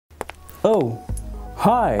Oh,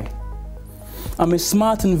 hi. I'm a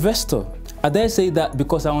smart investor. I dare say that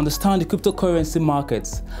because I understand the cryptocurrency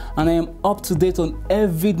markets and I am up to date on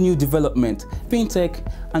every new development, fintech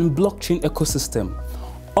and blockchain ecosystem.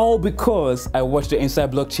 All because I watch the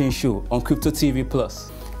Inside Blockchain show on Crypto TV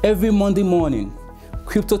Plus. Every Monday morning,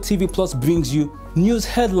 Crypto TV Plus brings you news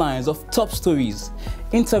headlines of top stories,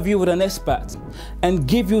 interview with an expert, and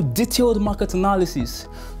give you detailed market analysis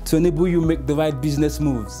to enable you make the right business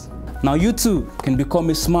moves. Now you too can become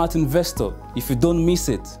a smart investor if you don't miss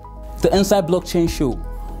it. The Inside Blockchain Show,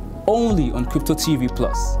 only on Crypto TV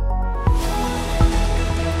Plus.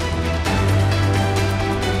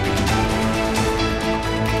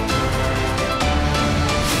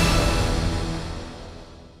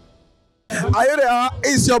 Are you there?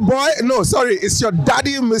 It's your boy. No, sorry, it's your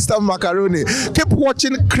daddy, Mr. Macaroni. Keep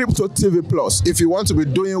watching Crypto TV Plus if you want to be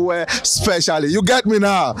doing well, especially. You get me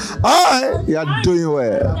now? Alright, you're doing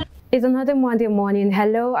well. It's another Monday morning.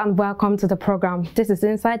 Hello and welcome to the program. This is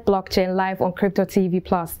Inside Blockchain live on Crypto TV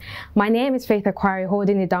Plus. My name is Faith Aquari,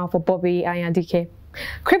 holding it down for Bobby and Yandike.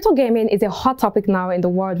 Crypto gaming is a hot topic now in the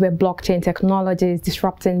world where blockchain technology is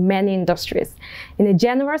disrupting many industries. In a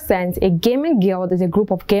general sense, a gaming guild is a group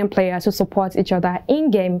of game players who support each other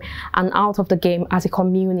in-game and out of the game as a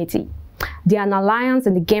community. They are an alliance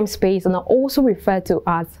in the game space and are also referred to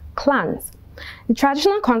as clans. The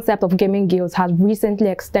traditional concept of gaming guilds has recently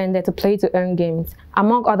extended to play-to-earn games.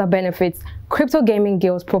 Among other benefits, crypto gaming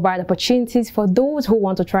guilds provide opportunities for those who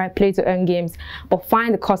want to try play-to-earn games but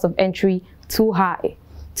find the cost of entry too high.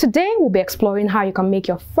 Today, we'll be exploring how you can make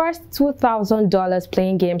your first $2,000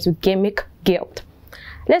 playing games with Gamic Guild.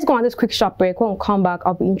 Let's go on this quick short break. When we come back,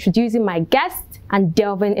 I'll be introducing my guests and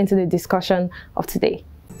delving into the discussion of today.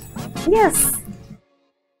 Yes.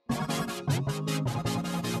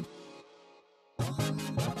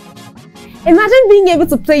 Imagine being able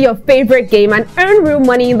to play your favorite game and earn real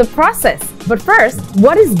money in the process. But first,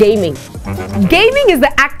 what is gaming? Gaming is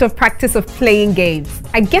the act of practice of playing games.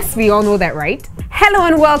 I guess we all know that, right? Hello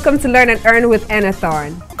and welcome to Learn and Earn with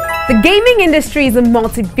Enathorn. The gaming industry is a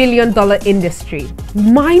multi-billion-dollar industry.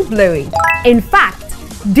 Mind-blowing. In fact,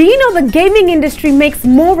 do you know the gaming industry makes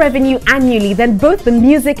more revenue annually than both the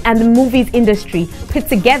music and the movies industry put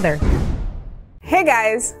together? Hey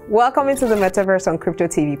guys, welcome into the metaverse on Crypto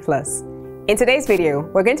TV Plus. In today's video,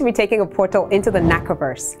 we're going to be taking a portal into the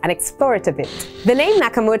Nakaverse and explore it a bit. The name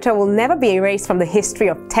Nakamoto will never be erased from the history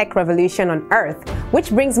of tech revolution on Earth, which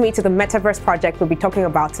brings me to the metaverse project we'll be talking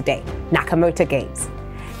about today, Nakamoto Games.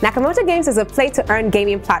 Nakamoto Games is a play-to-earn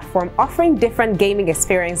gaming platform offering different gaming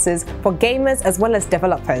experiences for gamers as well as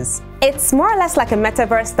developers. It's more or less like a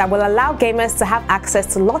metaverse that will allow gamers to have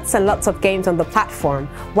access to lots and lots of games on the platform,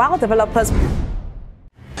 while developers...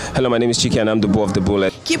 Hello, my name is Chiki and I'm the Bull of the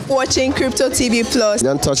Bullet. Keep watching Crypto TV Plus.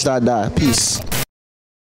 Don't touch that. Peace.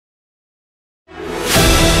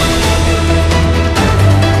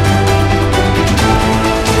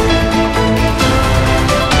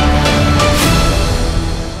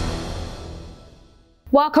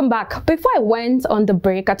 Welcome back. Before I went on the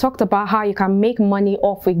break, I talked about how you can make money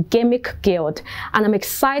off with Gamic Guild. And I'm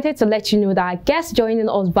excited to let you know that our guest joining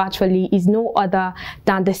us virtually is no other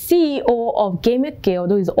than the CEO of Gamic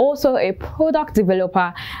Guild, who is also a product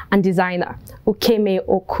developer and designer, Ukeme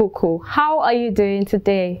Okuku. How are you doing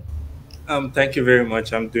today? Thank you very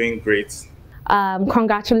much. I'm doing great.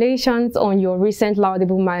 Congratulations on your recent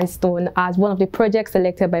laudable milestone as one of the projects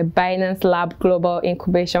selected by Binance Labs Global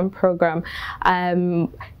Incubation Program.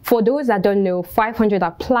 For those that don't know, 500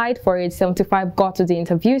 applied for it, 75 got to the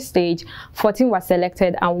interview stage, 14 were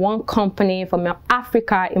selected, and one company from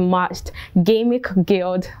Africa emerged, Gamic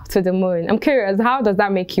Guild, to the moon. I'm curious, how does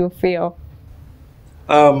that make you feel?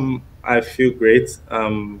 I feel great,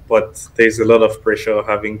 but there's a lot of pressure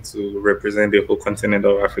having to represent the whole continent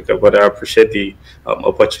of Africa. But I appreciate the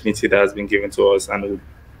opportunity that has been given to us, and we'll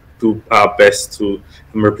do our best to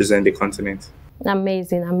represent the continent.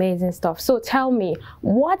 Amazing, amazing stuff. So tell me,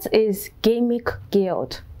 what is Gamic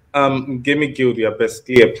Guild? Gamic Guild, we are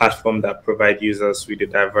basically a platform that provides users with a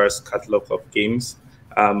diverse catalog of games,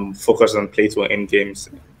 focused on play-to-earn games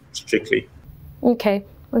strictly. Okay,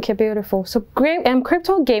 beautiful. So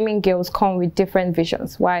crypto gaming guilds come with different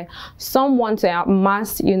visions. Why? Some want to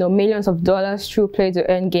amass, millions of dollars through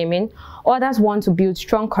play-to-earn gaming. Others want to build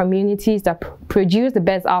strong communities that produce the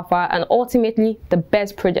best alpha and ultimately the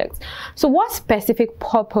best projects. So what specific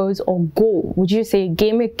purpose or goal would you say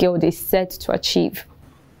Gamic Guild is set to achieve?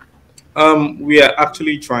 We are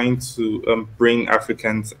actually trying to bring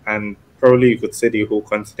Africans and probably you could say the whole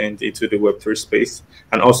continent into the Web3 space,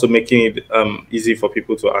 and also making it easy for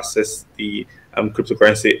people to access the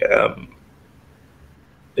cryptocurrency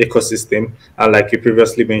ecosystem. And like you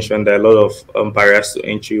previously mentioned, there are a lot of barriers to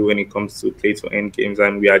entry when it comes to play to earn games,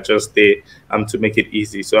 and we are just there to make it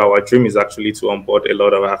easy. So our dream is actually to onboard a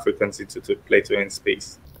lot of Africans into the play to earn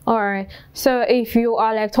space. All right. So if you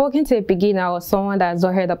are like talking to a beginner or someone that's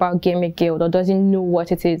not heard about Gamic Guild or doesn't know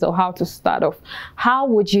what it is or how to start off, how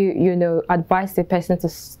would you advise the person to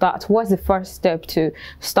start? What's the first step to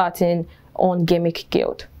starting on Gamic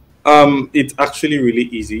Guild? It's actually really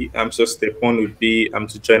easy. So step one would be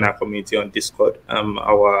to join our community on Discord.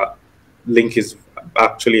 Our link is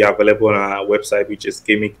actually available on our website, which is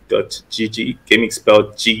gamic.gg. Gamic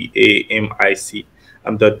spelled GAMIC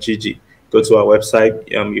 .gg. Go to our website,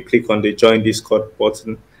 you click on the join Discord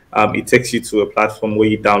button. It takes you to a platform where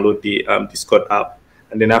you download the Discord app.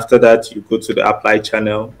 And then after that, you go to the apply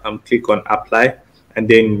channel, click on apply, and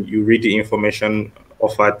then you read the information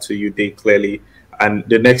offered to you there clearly. And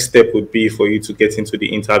the next step would be for you to get into the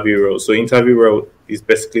interview role. So interview role is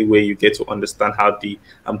basically where you get to understand how the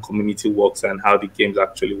community works and how the games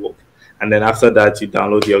actually work. And then after that, you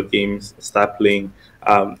download your games, start playing,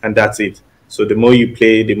 and that's it. So the more you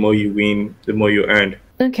play, the more you win, the more you earn.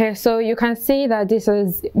 Okay, so you can see that this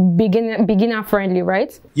is beginner friendly,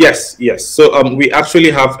 right? Yes, yes. So we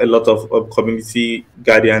actually have a lot of community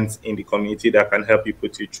guardians in the community that can help you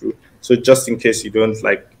put you through. So just in case you don't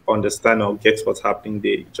like understand or get what's happening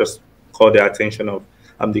there, just call the attention of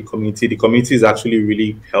the community. The community is actually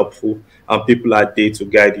really helpful. People are there to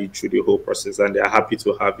guide you through the whole process, and they are happy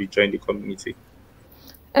to have you join the community.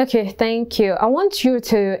 Okay, thank you. I want you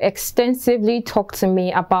to extensively talk to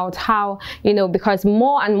me about how, because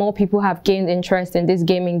more and more people have gained interest in these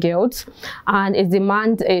gaming guilds and its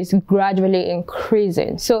demand is gradually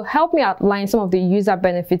increasing. So help me outline some of the user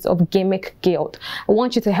benefits of Gamic Guild. I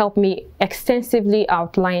want you to help me extensively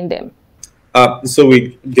outline them. So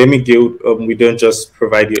with Gamic Guild, we don't just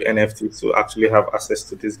provide you NFTs to actually have access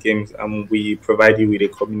to these games. We provide you with a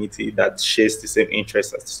community that shares the same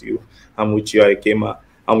interests as you, which you are a gamer.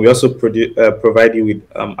 And we also provide you with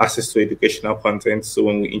access to educational content. So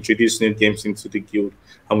when we introduce new games into the guild,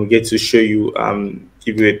 and we get to show you,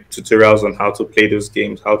 give you tutorials on how to play those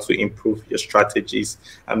games, how to improve your strategies,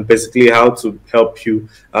 and basically how to help you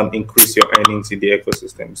increase your earnings in the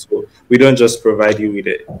ecosystem. So we don't just provide you with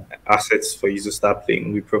assets for you to start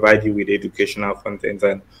playing. We provide you with educational content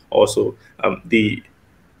and also the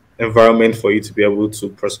environment for you to be able to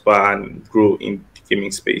prosper and grow in the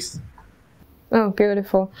gaming space. Oh,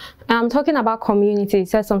 beautiful. I'm talking about community. You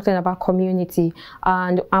said something about community,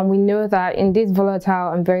 and we know that in this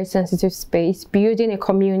volatile and very sensitive space, building a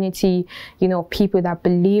community, people that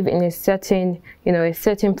believe in a certain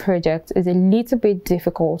project is a little bit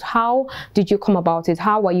difficult. How did you come about it?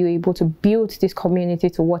 How were you able to build this community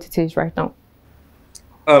to what it is right now?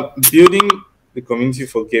 Building the community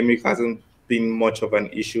for gaming hasn't been much of an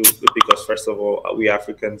issue because, first of all, we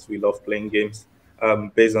Africans, we love playing games.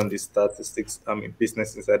 Based on the statistics,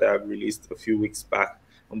 Business Insider have released a few weeks back,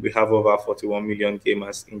 and we have over 41 million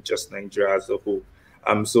gamers in just Nigeria as a whole.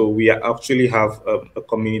 So we actually have a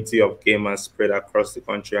community of gamers spread across the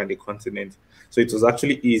country and the continent. So it was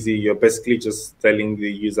actually easy. You're basically just telling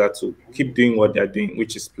the user to keep doing what they're doing,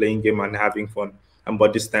 which is playing game and having fun.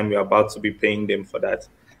 But this time we're about to be paying them for that.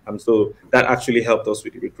 So that actually helped us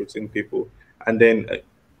with recruiting people. And then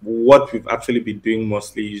what we've actually been doing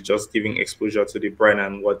mostly is just giving exposure to the brand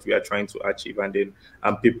and what we are trying to achieve. And then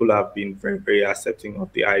people have been very, very accepting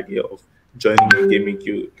of the idea of joining the gaming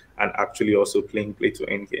guild and actually also playing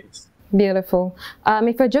play-to-earn games. Beautiful.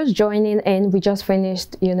 If you're just joining in, we just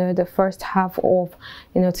finished, the first half of,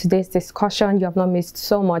 today's discussion. You have not missed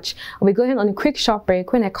so much. I'll be going on a quick short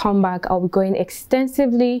break. When I come back, I'll be going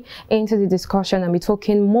extensively into the discussion and be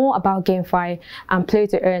talking more about Gamefi and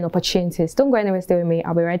play-to-earn opportunities. Don't go anywhere, stay with me.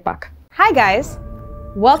 I'll be right back. Hi guys,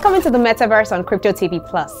 welcome into the metaverse on Crypto TV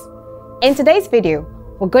Plus. In today's video,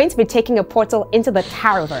 we're going to be taking a portal into the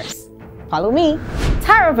Taroverse. Follow me.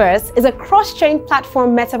 Taroverse is a cross-chain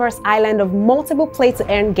platform metaverse island of multiple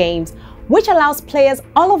play-to-earn games, which allows players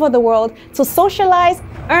all over the world to socialize,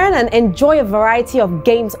 earn, and enjoy a variety of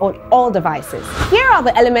games on all devices. Here are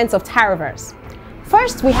the elements of Taroverse.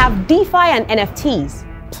 First, we have DeFi and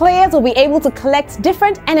NFTs. Players will be able to collect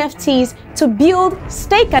different NFTs to build,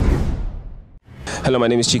 stake, and... Hello, my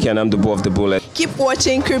name is Chiki and I'm the boy of the bull. Keep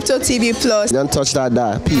watching Crypto TV Plus. Don't touch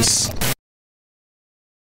that. Peace.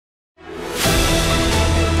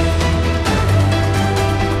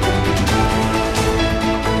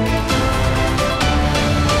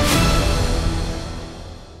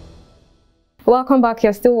 Welcome back.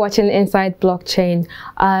 You're still watching Inside Blockchain.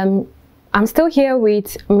 I'm still here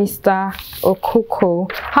with Mr. Okuku.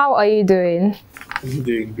 How are you doing? I'm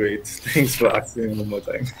doing great. Thanks for asking me one more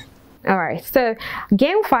time. All right, so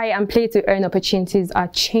Gamefi and play-to-earn opportunities are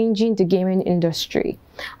changing the gaming industry,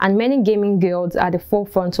 and many gaming guilds are at the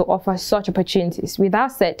forefront to offer such opportunities. With that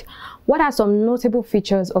said, what are some notable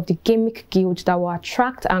features of the Gamic Guild that will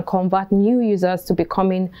attract and convert new users to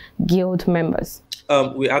becoming guild members?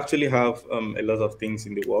 We actually have a lot of things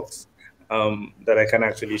in the works that I can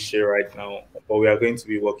actually share right now, but we are going to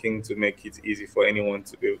be working to make it easy for anyone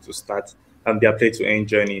to be able to start their play-to-earn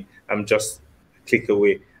journey. Just click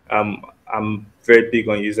away. I'm very big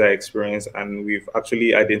on user experience, and we've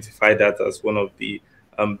actually identified that as one of the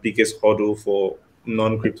biggest hurdle for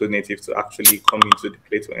non-crypto native to actually come into the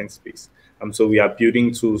play-to-earn space. So we are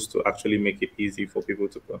building tools to actually make it easy for people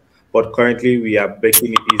to come. But currently, we are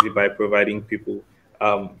making it easy by providing people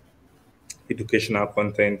educational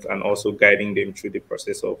content and also guiding them through the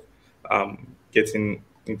process of getting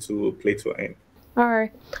into play-to-earn. All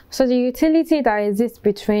right, so the utility that exists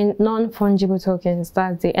between non-fungible tokens,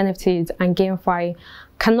 that's the NFTs, and Gamefi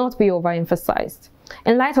cannot be overemphasized.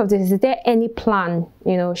 In light of this, is there any plan,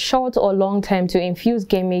 short or long term, to infuse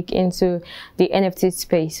Gamic into the NFT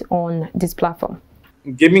space on this platform?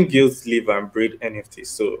 Gaming guilds live and breed NFTs,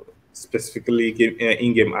 so specifically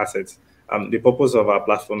in-game assets. The purpose of our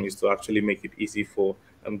platform is to actually make it easy for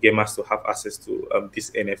gamers to have access to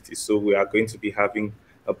these NFTs. So we are going to be having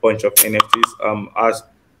a bunch of NFTs.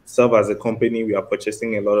 As a company, we are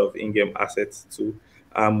purchasing a lot of in-game assets too.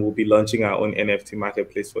 We'll be launching our own NFT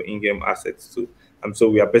marketplace for in-game assets too. So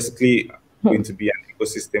we are basically going to be an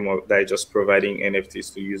ecosystem that is just providing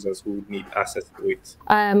NFTs to users who need access to it.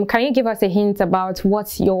 Can you give us a hint about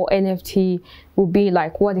what your NFT will be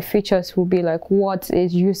like, what the features will be like, what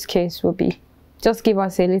its use case will be? Just give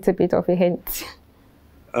us a little bit of a hint.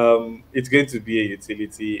 It's going to be a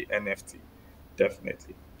utility NFT,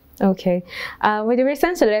 definitely. Okay. With the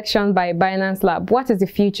recent selection by Binance Labs, what is the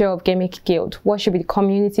future of Gamic Guild? What should the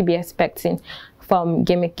community be expecting from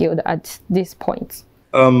Gamic Guild at this point?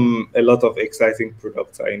 A lot of exciting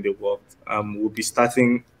products are in the works. We'll be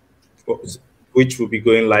starting, which will be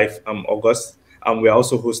going live August. We're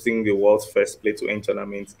also hosting the world's first play-to-earn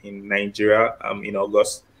tournament in Nigeria in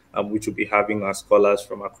August, which will be having our scholars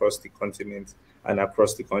from across the continent and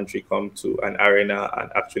across the country come to an arena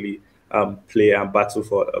and actually play and battle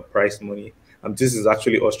for prize money. This is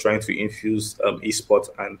actually us trying to infuse esports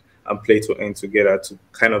and play-to-earn together to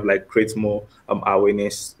kind of like create more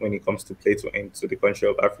awareness when it comes to play-to-earn to the country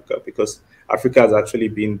of Africa, because Africa has actually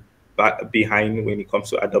been behind when it comes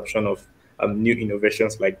to adoption of new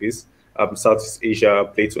innovations like this. Southeast Asia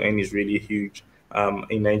play-to-earn is really huge.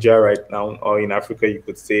 In Nigeria right now, or in Africa, you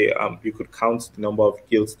could say you could count the number of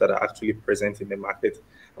guilds that are actually present in the market.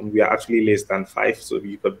 We are actually less than 5, so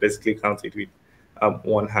you could basically count it with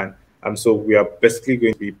one hand. So we are basically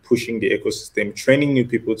going to be pushing the ecosystem, training new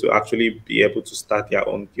people to actually be able to start their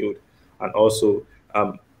own guild, and also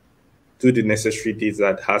do the necessary deeds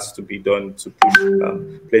that has to be done to push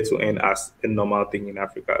play-to-earn as a normal thing in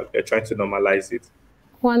Africa. We're trying to normalize it.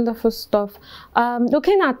 Wonderful stuff.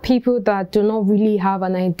 Looking at people that do not really have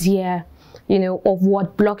an idea, of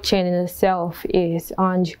what blockchain in itself is,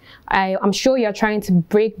 and I'm sure you're trying to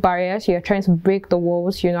break barriers, you're trying to break the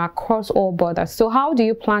walls, across all borders. So how do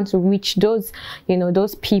you plan to reach those,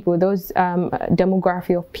 those people, those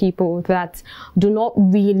demography of people that do not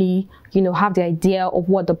really, have the idea of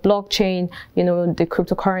what the blockchain, the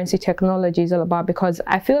cryptocurrency technology is all about? Because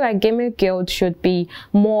I feel like Gamic Guild should be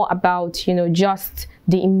more about, just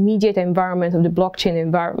the immediate environment of the blockchain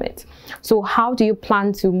environment. So how do you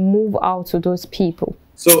plan to move out to those people?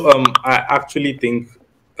 So I actually think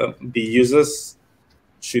the users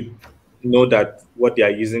should know that what they are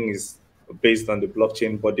using is based on the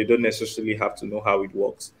blockchain, but they don't necessarily have to know how it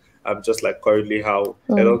works. Just like currently how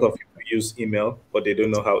a lot of people use email, but they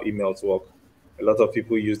don't know how emails work. A lot of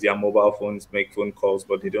people use their mobile phones, make phone calls,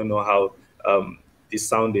 but they don't know how the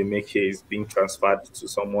sound they make here is being transferred to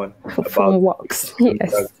someone. Phone works.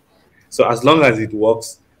 Yes. So as long as it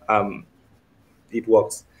works, it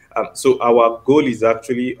works. So our goal is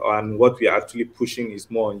actually, and what we are actually pushing is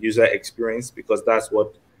more on user experience, because that's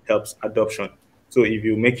what helps adoption. So if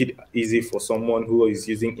you make it easy for someone who is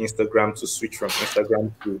using Instagram to switch from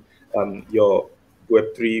Instagram to your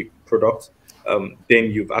Web3 product, then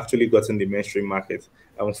you've actually gotten the mainstream market.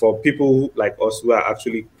 And for people like us who are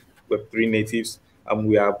actually Web3 natives,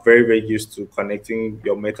 we are very, very used to connecting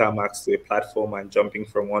your MetaMask to a platform and jumping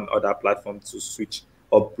from one other platform to switch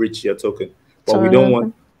or bridge your token. But we don't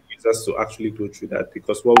want users to actually go through that,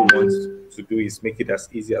 because what we want to do is make it as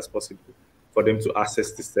easy as possible for them to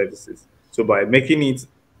access the services. So by making it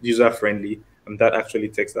user-friendly, that actually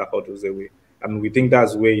takes the hurdles away. And we think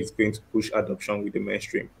that's where it's going to push adoption with the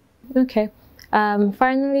mainstream. Okay.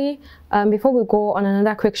 Finally, before we go on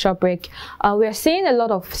another quick short break, we are seeing a lot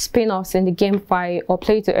of spin-offs in the Gamefi or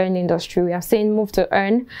play-to-earn industry. We are seeing move to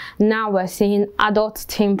earn. Now we're seeing adult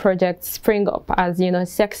team projects spring up as, you know,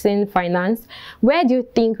 sexing finance. Where do you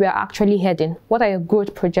think we are actually heading? What are your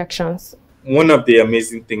growth projections? One of the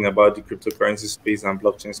amazing things about the cryptocurrency space and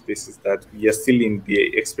blockchain space is that we are still in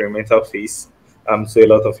the experimental phase. So a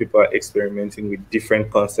lot of people are experimenting with different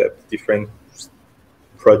concepts, different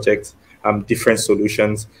projects, different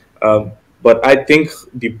solutions. But I think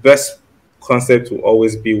the best concept will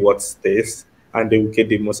always be what stays, and they will get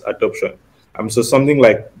the most adoption. So something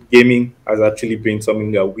like gaming has actually been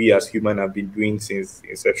something that we as humans have been doing since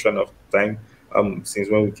inception of time, since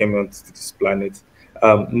when we came onto this planet.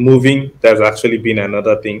 Moving, there's actually been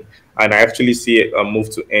another thing, and I actually see a move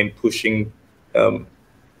to end pushing,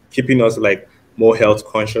 keeping us like more health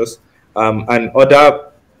conscious, and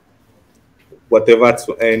other whatever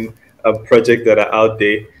to end projects that are out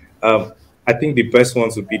there. I think the best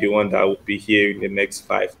ones would be the one that will be here in the next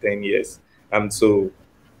 5-10 years. So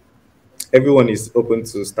everyone is open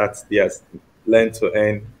to start theirs, learn to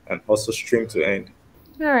earn, and also stream to earn.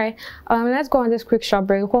 All right, let's go on this quick short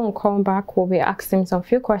break. When we come back, we'll be asking some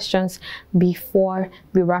few questions before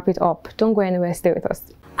we wrap it up. Don't go anywhere, stay with us.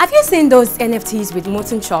 Have you seen those NFTs with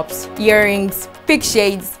molten chops, earrings, big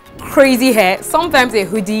shades, crazy hair, sometimes a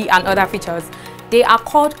hoodie and other features? They are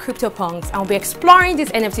called CryptoPunks, and we'll be exploring this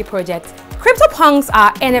NFT project. CryptoPunks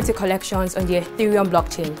are NFT collections on the Ethereum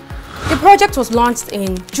blockchain. The project was launched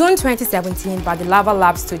in June 2017 by the Lava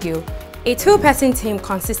Labs studio, a two-person team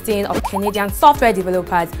consisting of Canadian software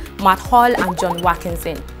developers Matt Hall and John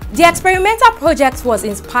Watkinson. The experimental project was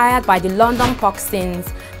inspired by the London punk scenes,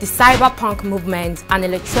 the cyberpunk movement, and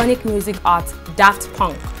electronic music art Daft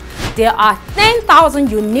Punk. There are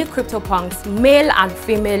 10,000 unique CryptoPunks, male and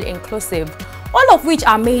female inclusive, all of which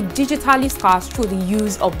are made digitally scarce through the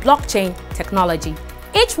use of blockchain technology.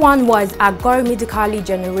 Each one was algorithmically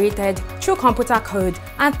generated through computer code,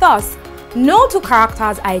 and thus, no two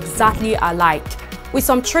characters are exactly alike, with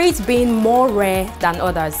some traits being more rare than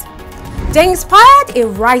others. They inspired a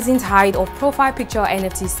rising tide of profile picture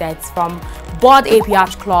NFT sets from Bored Ape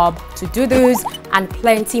Yacht Club to Doodles and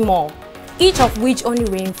plenty more, each of which only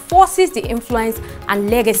reinforces the influence and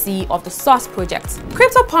legacy of the source project.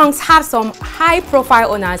 CryptoPunks have some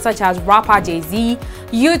high-profile owners such as rapper Jay-Z,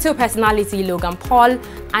 YouTube personality Logan Paul,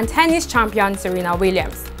 and tennis champion Serena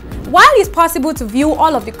Williams. While it's possible to view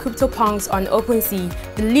all of the CryptoPunks on OpenSea,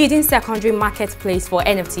 the leading secondary marketplace for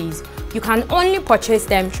NFTs, you can only purchase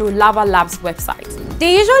them through Lava Labs' website.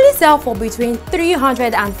 They usually sell for between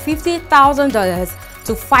 $350,000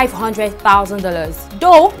 to $500,000,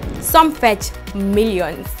 though some fetch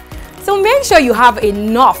millions. So make sure you have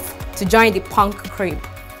enough to join the punk crib.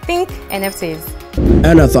 Think NFTs.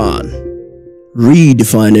 Anathon,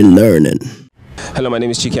 redefining learning. Hello, my name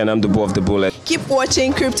is Chiki and I'm the boy of the bullet. Keep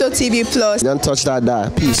watching Crypto TV Plus. Don't touch that die.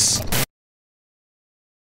 Peace.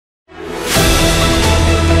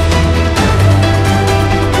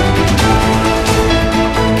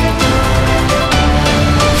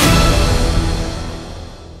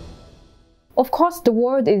 Of course, the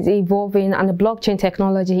world is evolving and the blockchain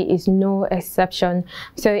technology is no exception.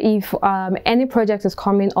 So if any project is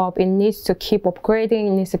coming up, it needs to keep upgrading,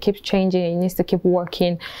 it needs to keep changing, it needs to keep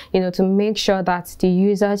working, to make sure that the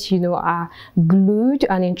users, are glued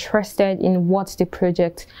and interested in what the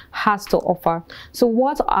project has to offer. So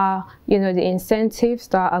what are, the incentives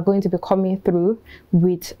that are going to be coming through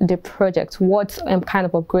with the project? What kind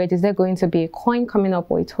of upgrade? Is there going to be a coin coming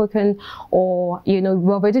up or a token? Or, we've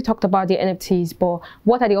already talked about the NFTs, but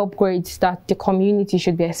what are the upgrades that the community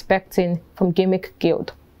should be expecting from Gamic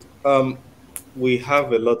Guild? We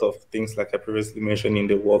have a lot of things, like I previously mentioned, in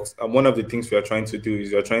the works. And one of the things we are trying to do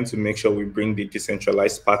is we are trying to make sure we bring the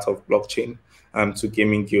decentralized part of blockchain to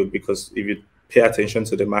Gaming Guild, because if you pay attention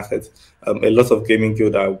to the market, a lot of Gaming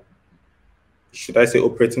Guild are, should I say,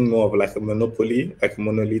 operating more of like a monopoly, like a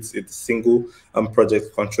monolith. It's a single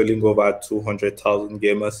project controlling over 200,000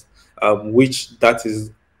 gamers, which that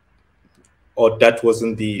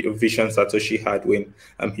wasn't the vision Satoshi had when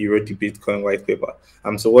he wrote the Bitcoin white paper.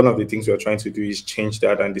 So one of the things we're trying to do is change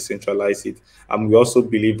that and decentralize it. We also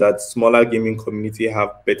believe that smaller gaming community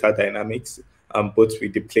have better dynamics, both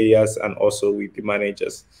with the players and also with the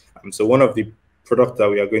managers. So one of the products that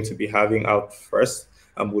we are going to be having out first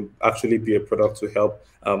would actually be a product to help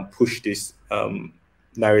push this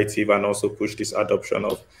narrative and also push this adoption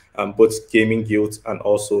of both gaming guilds and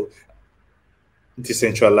also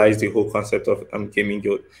decentralize the whole concept of Gaming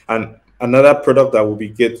Guild. And Another product that will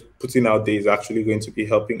be putting out there is actually going to be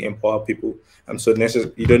helping empower people. So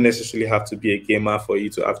you don't necessarily have to be a gamer for you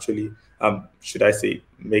to actually, should I say,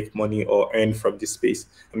 make money or earn from this space.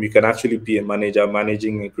 You can actually be a manager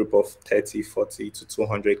managing a group of 30, 40 to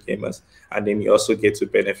 200 gamers, and then you also get to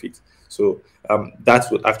benefit. So that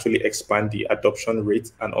would actually expand the adoption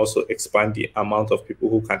rate and also expand the amount of people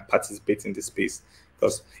who can participate in the space.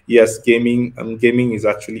 Because yes, gaming is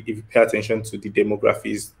actually, if you pay attention to the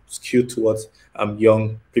demographics, skewed towards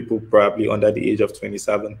young people, probably under the age of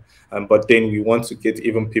 27. But then we want to get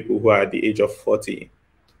even people who are at the age of 40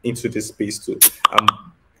 into this space too.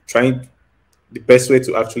 The best way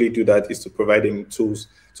to actually do that is to provide them tools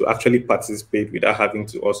to actually participate without having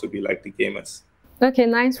to also be like the gamers. Okay,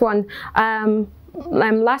 nice one.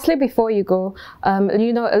 Lastly, before you go,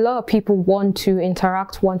 you know, a lot of people want to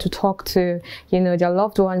interact, want to talk to, you know, their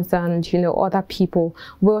loved ones and, you know, other people.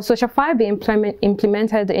 Will SocialFi be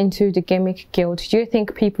implemented into the Gamic Guild? Do you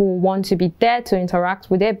think people want to be there to interact?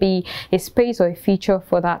 Would there be a space or a feature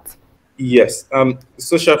for that? Yes,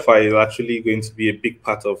 SocialFi is actually going to be a big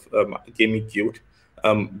part of Gamic Guild.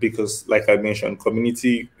 Because like I mentioned,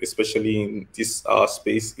 community, especially in this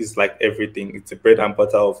space, is like everything. It's the bread and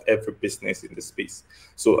butter of every business in the space.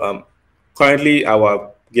 So currently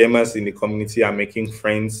our gamers in the community are making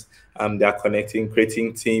friends, they are connecting,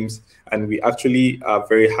 creating teams, and we actually are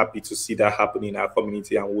very happy to see that happening in our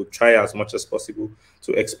community, and we'll try as much as possible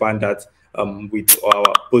to expand that with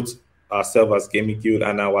both ourselves as Gamic Guild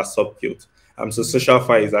and our sub guild. So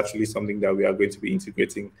SocialFi is actually something that we are going to be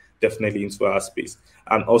integrating definitely into our space,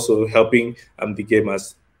 and also helping the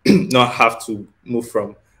gamers not have to move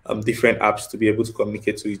from different apps to be able to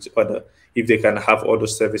communicate to each other. If they can have all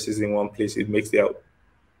those services in one place, it makes their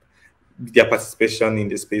participation in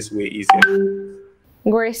the space way easier.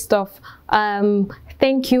 Great stuff.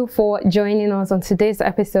 Thank you for joining us on today's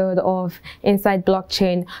episode of Inside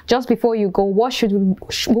Blockchain. Just before you go, what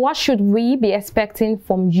should we be expecting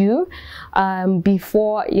from you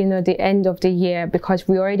before, you know, the end of the year? Because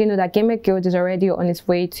we already know that Gamic Guild is already on its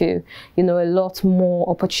way to, you know, a lot more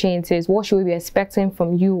opportunities. What should we be expecting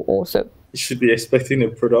from you also? You should be expecting a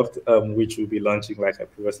product which will be launching, like I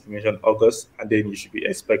previously mentioned, August, and then you should be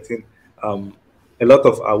expecting a lot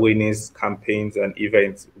of awareness campaigns and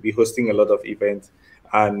events. We'll be hosting a lot of events,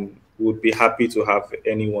 and would be happy to have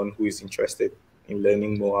anyone who is interested in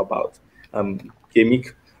learning more about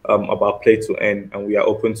Gamic, about play to earn, and we are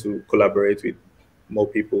open to collaborate with more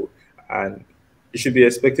people, and you should be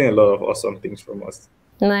expecting a lot of awesome things from us.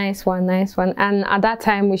 Nice one, nice one. And at that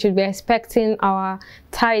time, we should be expecting our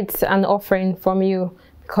tithes and offering from you,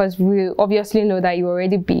 because we obviously know that you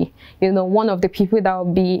already be, you know, one of the people that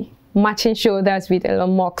will be matching shoulders with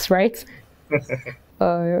Elon Musk, right?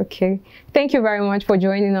 Okay. Thank you very much for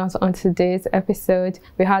joining us on today's episode.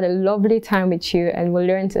 We had a lovely time with you, and we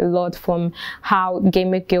learned a lot from how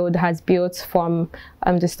Gamic Guild has built from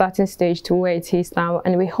the starting stage to where it is now.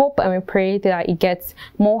 And we hope and we pray that it gets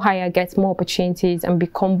more higher, gets more opportunities, and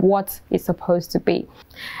become what it's supposed to be.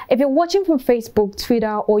 If you're watching from Facebook,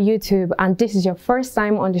 Twitter, or YouTube, and this is your first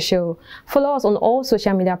time on the show, follow us on all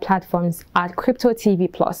social media platforms at Crypto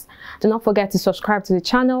TV Plus. Do not forget to subscribe to the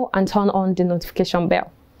channel and turn on the notification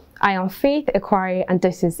bell. I am Faith Ekwari, and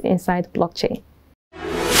this is Inside Blockchain.